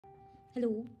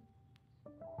Hello,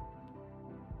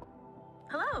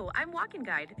 Hello, I'm Walk-In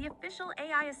Guide, the official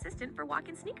AI assistant for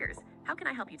walk-in sneakers. How can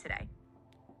I help you today?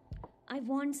 I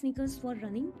want sneakers for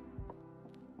running.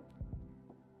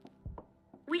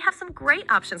 We have some great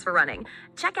options for running.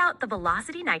 Check out the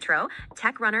Velocity Nitro,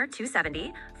 Tech Runner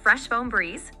 270, Fresh Foam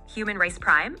Breeze, Human Race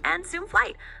Prime, and Zoom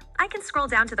Flight. I can scroll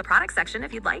down to the product section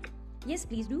if you'd like. Yes,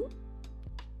 please do.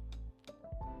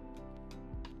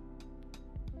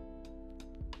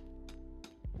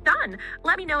 Done.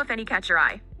 Let me know if any catch your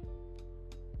eye.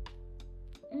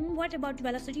 What about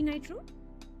Velocity Nitro?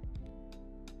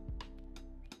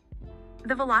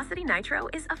 The Velocity Nitro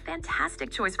is a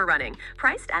fantastic choice for running,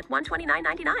 priced at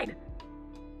 $129.99.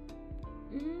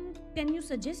 Can you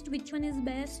suggest which one is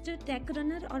best, Tech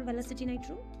Runner or Velocity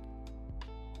Nitro?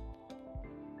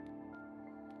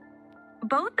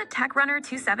 Both the Tech Runner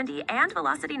 270 and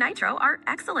Velocity Nitro are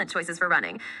excellent choices for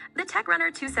running. The Tech Runner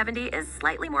 270 is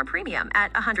slightly more premium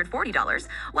at $140,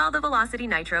 while the Velocity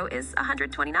Nitro is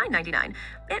 $129.99.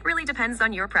 It really depends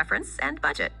on your preference and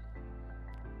budget.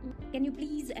 Can you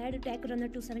please add Tech Runner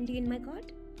 270 in my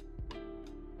cart?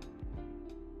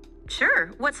 Sure.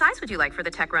 What size would you like for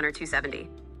the Tech Runner 270?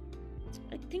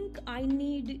 I think I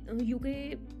need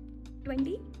UK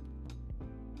 20.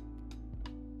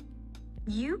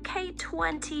 UK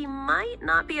 20 might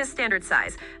not be a standard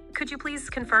size. Could you please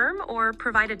confirm or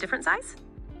provide a different size?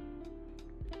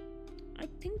 I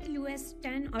think US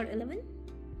 10 or 11.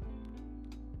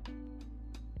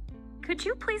 Could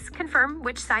you please confirm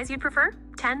which size you'd prefer,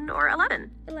 10 or 11?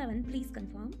 11, please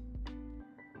confirm.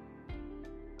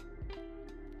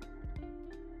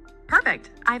 Perfect.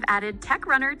 I've added Tech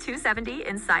Runner 270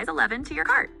 in size 11 to your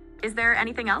cart. Is there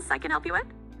anything else I can help you with?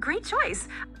 Great choice.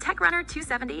 Tech Runner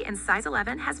 270 in size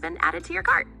 11 has been added to your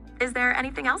cart. Is there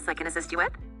anything else I can assist you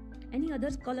with? Any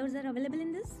other colors are available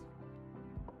in this?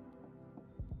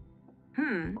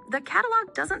 The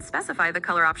catalog doesn't specify the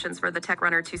color options for the Tech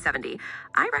Runner 270.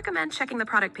 I recommend checking the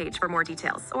product page for more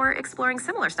details or exploring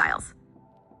similar styles.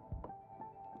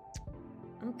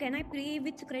 Can I pay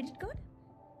with credit card?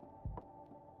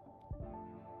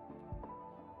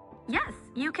 Yes,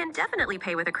 you can definitely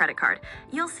pay with a credit card.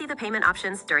 You'll see the payment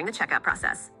options during the checkout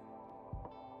process.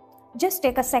 Just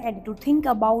take a second to think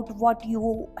about what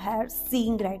you are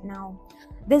seeing right now.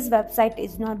 This website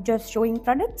is not just showing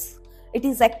products, it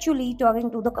is actually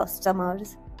talking to the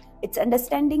customers. It's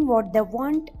understanding what they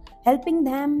want, helping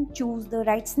them choose the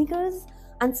right sneakers,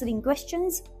 answering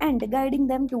questions, and guiding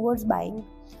them towards buying,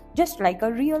 just like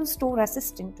a real store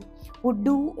assistant would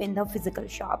do in the physical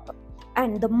shop.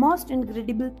 And the most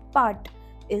incredible part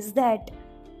is that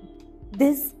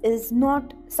this is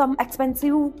not some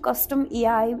expensive custom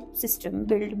AI system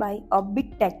built by a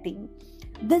big tech team.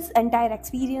 This entire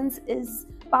experience is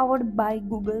powered by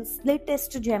Google's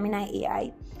latest Gemini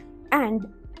AI, and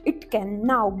it can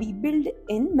now be built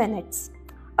in minutes.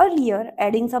 Earlier,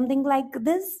 adding something like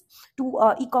this to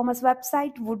an e-commerce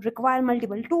website would require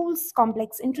multiple tools,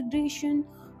 complex integration,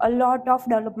 a lot of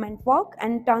development work,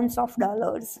 and tons of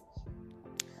dollars.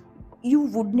 You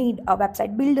would need a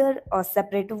website builder, a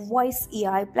separate voice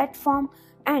AI platform,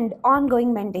 and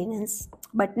ongoing maintenance.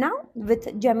 But now,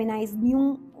 with Gemini's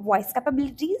new voice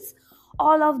capabilities,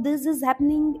 all of this is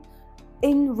happening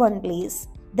in one place.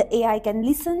 The AI can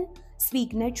listen,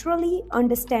 speak naturally,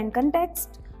 understand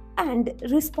context, and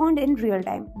respond in real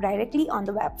time directly on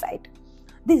the website.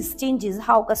 This changes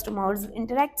how customers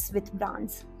interact with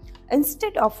brands.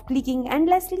 Instead of clicking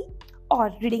endlessly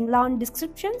or reading long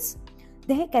descriptions,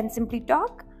 they can simply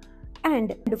talk.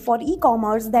 And for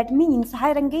e-commerce, that means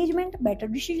higher engagement, better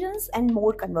decisions, and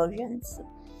more conversions.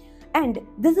 And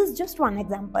this is just one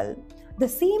example. The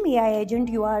same AI agent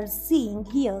you are seeing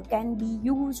here can be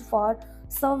used for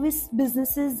service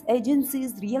businesses,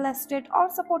 agencies, real estate, or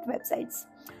support websites.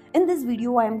 In this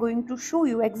video, I am going to show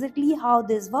you exactly how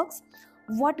this works,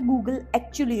 what Google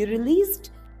actually released,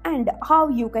 and how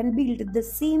you can build the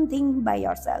same thing by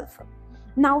yourself.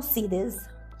 Now see this.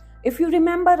 If you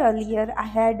remember earlier, I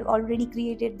had already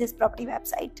created this property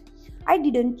website. I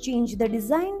didn't change the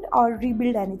design or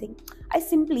rebuild anything. I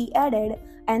simply added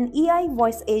an AI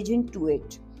voice agent to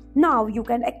it. Now you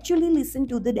can actually listen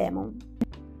to the demo.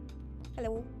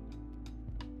 Hello.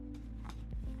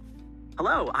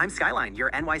 Hello, I'm Skyline, your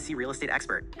NYC real estate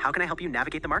expert. How can I help you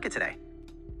navigate the market today?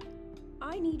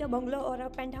 I need a bungalow or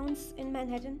a penthouse in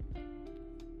Manhattan.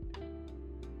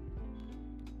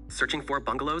 Searching for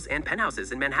bungalows and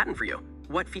penthouses in Manhattan for you.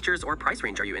 What features or price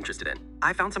range are you interested in?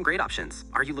 I found some great options.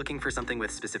 Are you looking for something with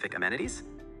specific amenities?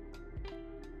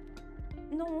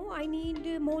 No, I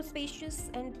need more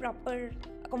spacious and proper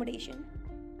accommodation.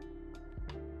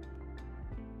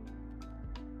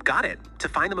 Got it. To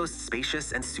find the most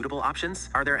spacious and suitable options,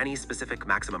 are there any specific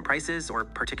maximum prices or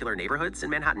particular neighborhoods in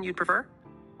Manhattan you'd prefer?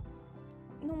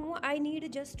 No, I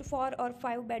need just 4 or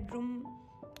 5 bedroom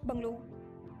bungalow.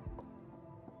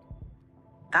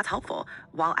 That's helpful.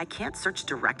 While I can't search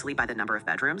directly by the number of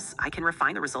bedrooms, I can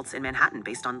refine the results in Manhattan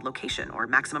based on location or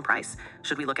maximum price.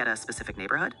 Should we look at a specific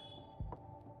neighborhood?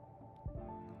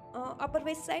 Upper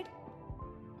West Side.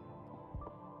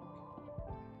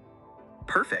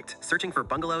 Perfect. Searching for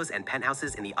bungalows and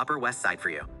penthouses in the Upper West Side for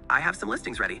you. I have some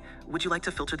listings ready. Would you like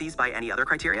to filter these by any other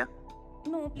criteria?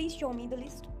 No, please show me the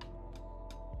list.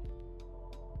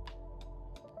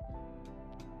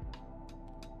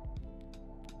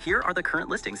 Here are the current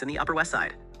listings in the Upper West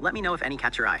Side. Let me know if any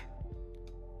catch your eye.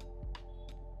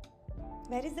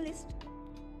 Where is the list?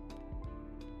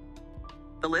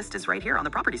 The list is right here on the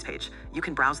properties page. You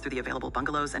can browse through the available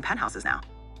bungalows and penthouses now.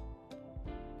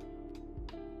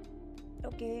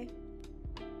 Okay.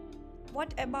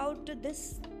 What about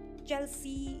this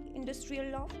Chelsea Industrial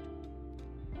Loft?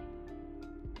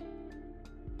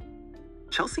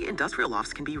 Chelsea industrial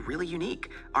lofts can be really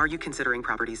unique. Are you considering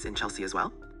properties in Chelsea as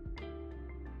well?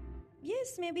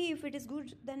 Yes, maybe if it is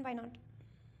good, then why not?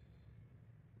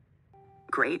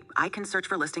 Great. I can search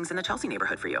for listings in the Chelsea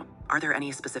neighborhood for you. Are there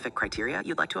any specific criteria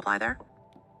you'd like to apply there?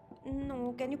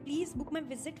 No, can you please book my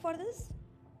visit for this?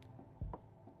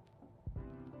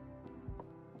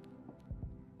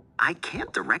 I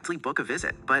can't directly book a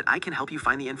visit, but I can help you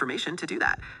find the information to do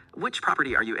that. Which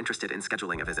property are you interested in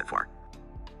scheduling a visit for?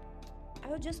 I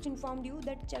have just informed you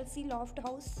that Chelsea Loft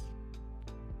House.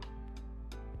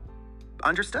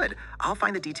 Understood. I'll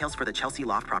find the details for the Chelsea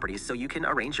Loft properties so you can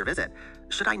arrange your visit.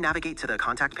 Should I navigate to the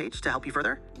contact page to help you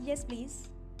further? Yes,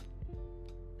 please.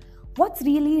 What's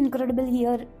really incredible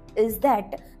here is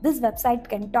that this website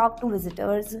can talk to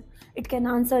visitors. It can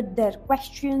answer their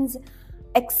questions,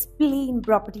 explain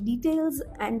property details,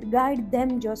 and guide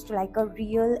them just like a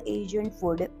real agent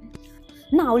would.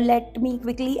 Now let me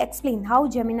quickly explain how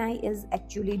Gemini is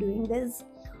actually doing this.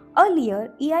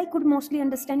 Earlier, AI could mostly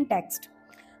understand text,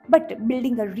 but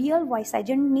building a real voice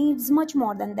agent needs much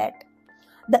more than that.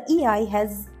 The AI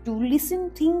has to listen,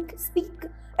 think, speak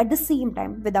at the same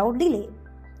time without delay.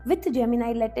 With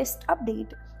Gemini latest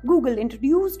update, Google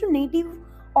introduced native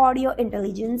audio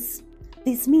intelligence.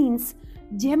 This means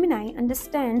Gemini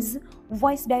understands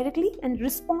voice directly and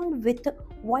responds with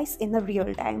voice in the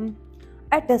real time.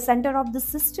 At the center of the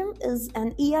system is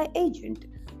an AI agent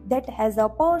that has a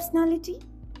personality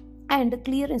and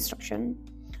clear instruction.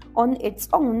 On its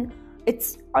own,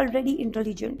 it's already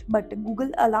intelligent, but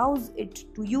Google allows it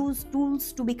to use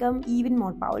tools to become even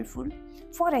more powerful.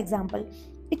 For example,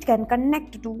 it can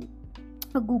connect to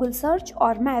a Google search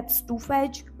or maps to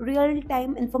fetch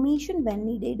real-time information when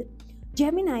needed.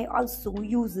 Gemini also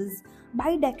uses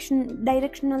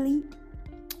bidirectionally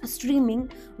streaming,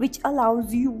 which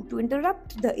allows you to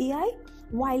interrupt the AI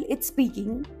while it's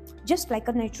speaking, just like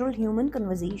a natural human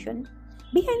conversation.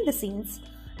 Behind the scenes,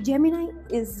 Gemini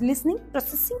is listening,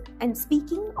 processing, and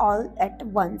speaking all at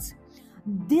once.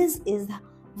 This is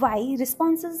why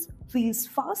responses feels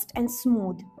fast and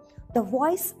smooth. The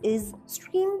voice is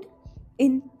streamed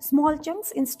in small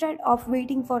chunks instead of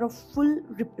waiting for a full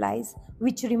replies,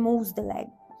 which removes the lag.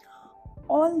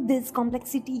 All this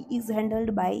complexity is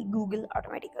handled by Google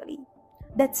automatically.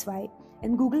 That's why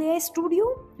in Google AI Studio,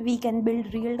 we can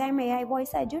build real-time AI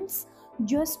voice agents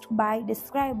just by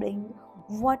describing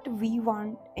what we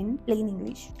want in plain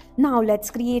English. Now let's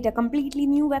create a completely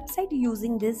new website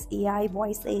using this AI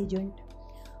voice agent.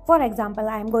 For example,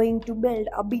 I am going to build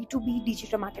a B2B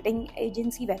digital marketing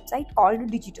agency website called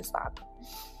DigitalSpark.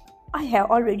 I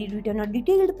have already written a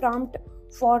detailed prompt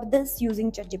for this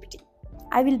using ChatGPT.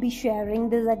 I will be sharing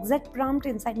this exact prompt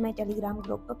inside my Telegram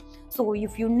group. So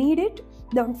if you need it,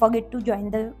 don't forget to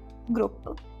join the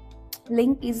group.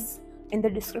 Link is in the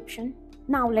description.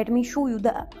 Now let me show you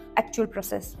the actual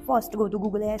process. First, go to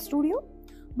Google AI Studio.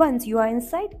 Once you are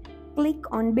inside,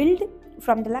 click on Build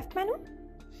from the left menu.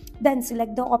 Then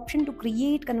select the option to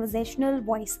create conversational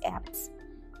voice apps.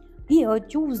 Here,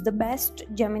 choose the best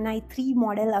Gemini 3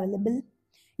 model available.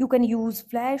 You can use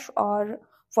Flash or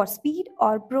for speed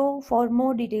or Pro for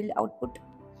more detailed output.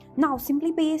 Now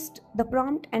simply paste the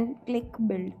prompt and click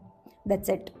Build. That's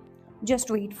it.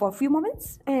 Just wait for a few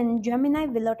moments and Gemini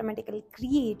will automatically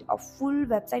create a full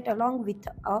website along with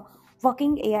a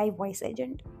working AI voice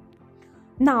agent.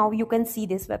 Now you can see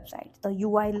this website. The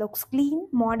UI looks clean,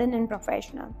 modern and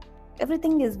professional.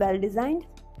 Everything is well designed,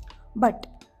 but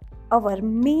our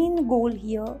main goal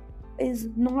here is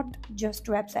not just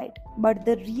website, but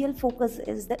the real focus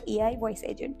is the AI voice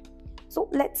agent. So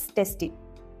let's test it.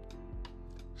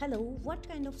 Hello, what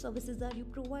kind of services are you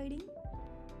providing?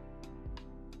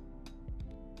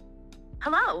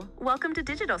 Hello, welcome to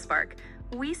Digital Spark.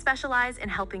 We specialize in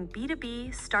helping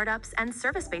B2B, startups, and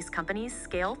service-based companies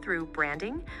scale through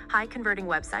branding, high-converting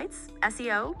websites,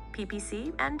 SEO,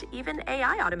 PPC, and even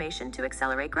AI automation to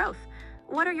accelerate growth.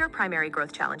 What are your primary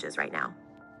growth challenges right now?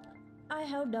 I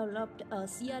have developed a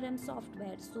CRM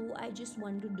software, so I just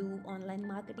want to do online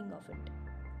marketing of it.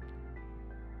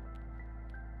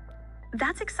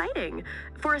 That's exciting.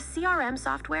 For a CRM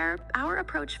software, our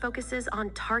approach focuses on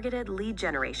targeted lead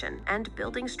generation and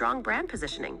building strong brand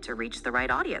positioning to reach the right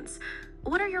audience.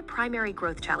 What are your primary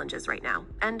growth challenges right now?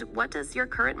 And what does your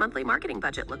current monthly marketing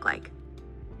budget look like?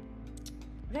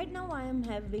 Right now, I am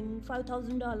having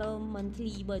 $5,000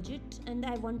 monthly budget and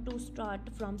I want to start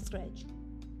from scratch.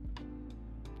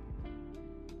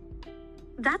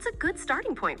 That's a good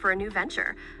starting point for a new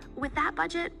venture. With that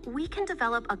budget, we can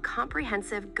develop a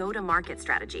comprehensive go-to-market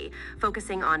strategy,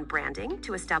 focusing on branding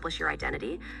to establish your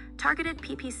identity, targeted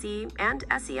PPC and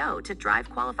SEO to drive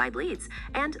qualified leads,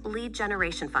 and lead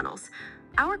generation funnels.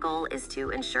 Our goal is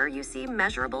to ensure you see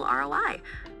measurable ROI.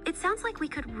 It sounds like we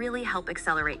could really help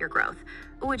accelerate your growth.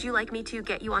 Would you like me to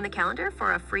get you on the calendar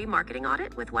for a free marketing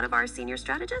audit with one of our senior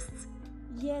strategists?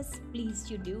 Yes, please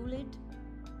schedule it.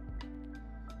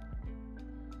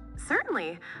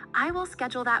 Certainly. I will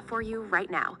schedule that for you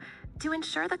right now. To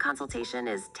ensure the consultation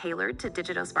is tailored to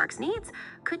Digital Spark's needs,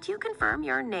 could you confirm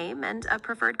your name and a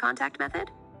preferred contact method?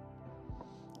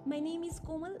 My name is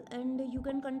Komal and you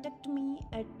can contact me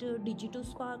at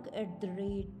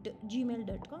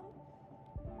digitospark@gmail.com.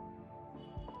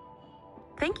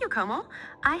 Thank you, Komal.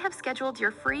 I have scheduled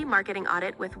your free marketing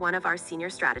audit with one of our senior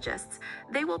strategists.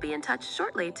 They will be in touch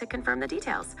shortly to confirm the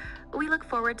details. We look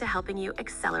forward to helping you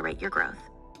accelerate your growth.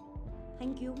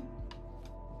 Thank you.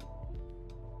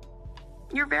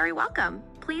 You're very welcome.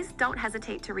 Please don't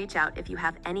hesitate to reach out if you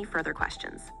have any further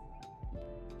questions.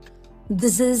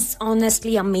 This is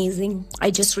honestly amazing.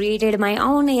 I just created my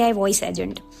own AI voice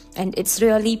agent and it's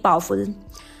really powerful.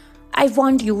 I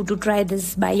want you to try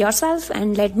this by yourself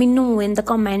and let me know in the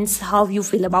comments how you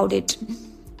feel about it.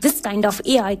 This kind of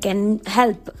AI can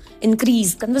help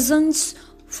increase conversions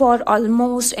for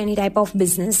almost any type of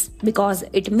business because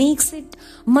it makes it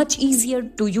much easier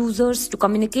to users to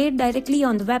communicate directly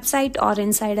on the website or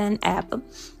inside an app.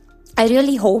 I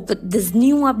really hope this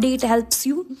new update helps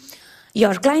you,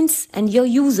 your clients, and your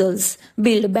users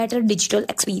build better digital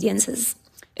experiences.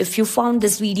 If you found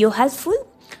this video helpful,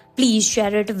 please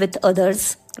share it with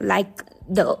others, like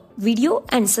the video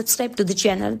and subscribe to the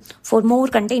channel for more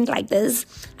content like this.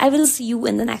 I will see you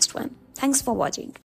in the next one. Thanks for watching.